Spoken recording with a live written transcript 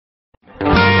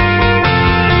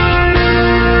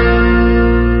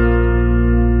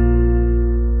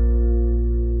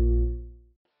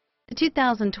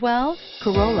2012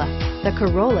 Corolla. The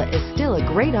Corolla is still a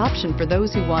great option for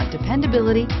those who want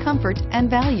dependability, comfort, and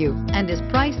value, and is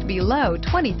priced below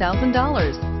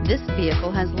 $20,000. This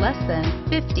vehicle has less than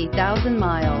 50,000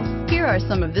 miles. Here are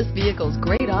some of this vehicle's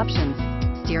great options: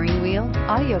 steering wheel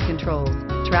audio controls,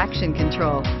 traction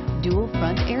control, dual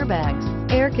front airbags,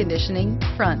 air conditioning,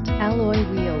 front alloy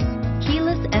wheels,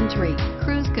 keyless entry,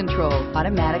 cruise control,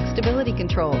 automatic stability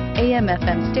control,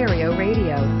 AM/FM stereo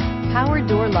radio, power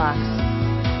door locks.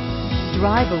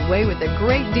 Drive away with a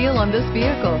great deal on this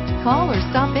vehicle. Call or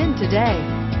stop in today.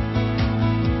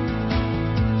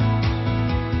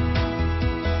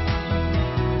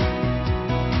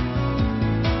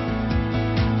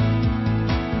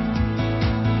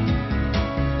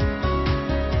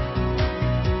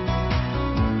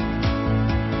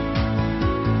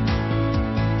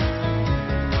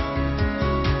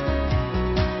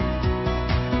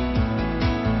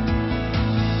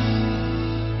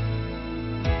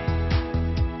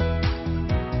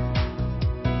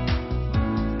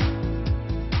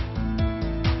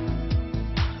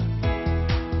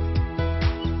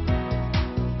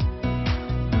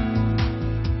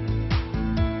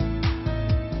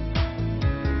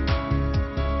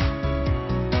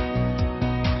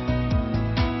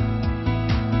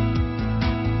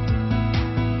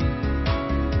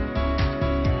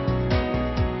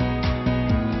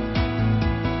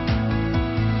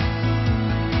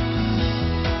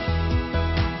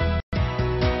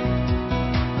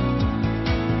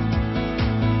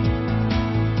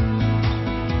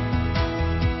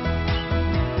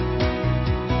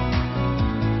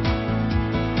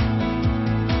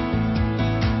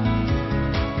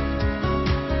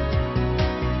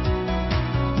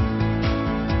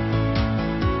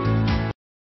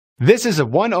 This is a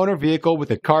one-owner vehicle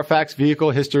with a Carfax Vehicle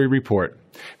History Report.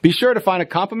 Be sure to find a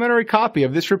complimentary copy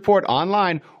of this report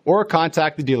online or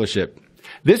contact the dealership.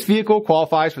 This vehicle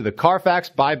qualifies for the Carfax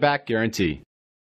Buyback Guarantee.